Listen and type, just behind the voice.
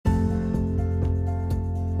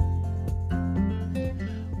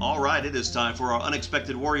All right, it is time for our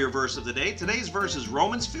unexpected warrior verse of the day. Today's verse is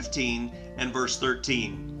Romans 15 and verse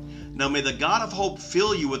 13. Now may the God of hope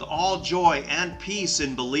fill you with all joy and peace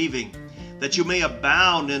in believing, that you may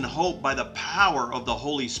abound in hope by the power of the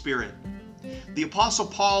Holy Spirit. The Apostle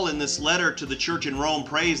Paul in this letter to the church in Rome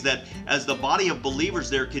prays that as the body of believers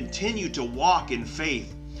there continue to walk in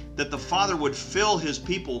faith, that the Father would fill his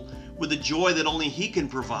people with the joy that only he can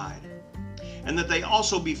provide, and that they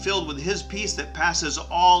also be filled with his peace that passes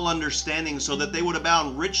all understanding, so that they would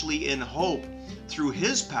abound richly in hope through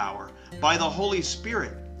his power by the Holy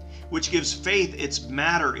Spirit, which gives faith its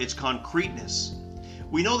matter, its concreteness.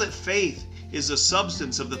 We know that faith is the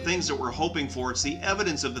substance of the things that we're hoping for. It's the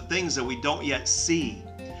evidence of the things that we don't yet see.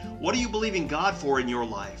 What are you believing God for in your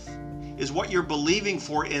life? Is what you're believing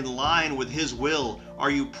for in line with his will?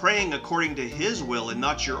 Are you praying according to his will and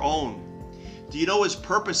not your own? Do you know his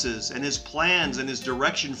purposes and his plans and his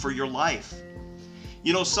direction for your life?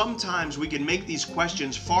 You know, sometimes we can make these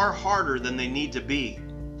questions far harder than they need to be.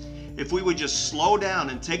 If we would just slow down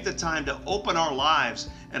and take the time to open our lives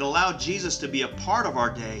and allow Jesus to be a part of our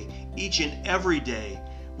day, each and every day,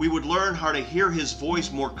 we would learn how to hear his voice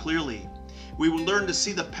more clearly. We would learn to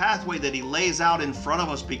see the pathway that he lays out in front of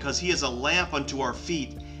us, because he is a lamp unto our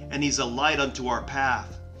feet and he's a light unto our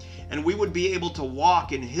path. And we would be able to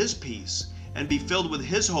walk in his peace and be filled with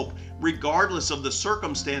his hope, regardless of the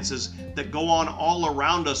circumstances that go on all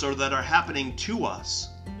around us or that are happening to us.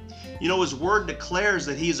 You know, his word declares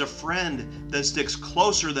that he is a friend that sticks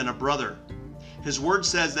closer than a brother. His word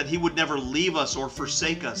says that he would never leave us or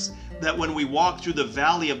forsake us, that when we walk through the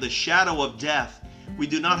valley of the shadow of death, we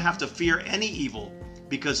do not have to fear any evil,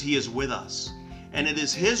 because he is with us. And it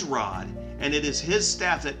is his rod and it is his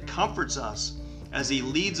staff that comforts us as he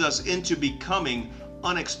leads us into becoming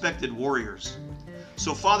unexpected warriors.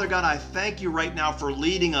 So Father God, I thank you right now for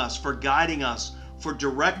leading us, for guiding us, for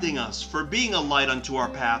directing us, for being a light unto our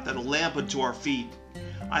path and a lamp unto our feet.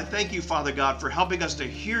 I thank you, Father God, for helping us to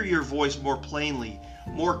hear your voice more plainly,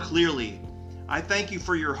 more clearly. I thank you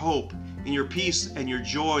for your hope and your peace and your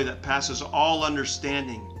joy that passes all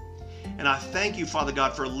understanding. And I thank you, Father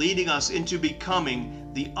God, for leading us into becoming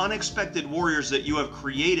the unexpected warriors that you have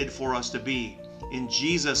created for us to be. In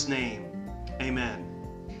Jesus' name, amen.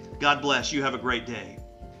 God bless. You have a great day.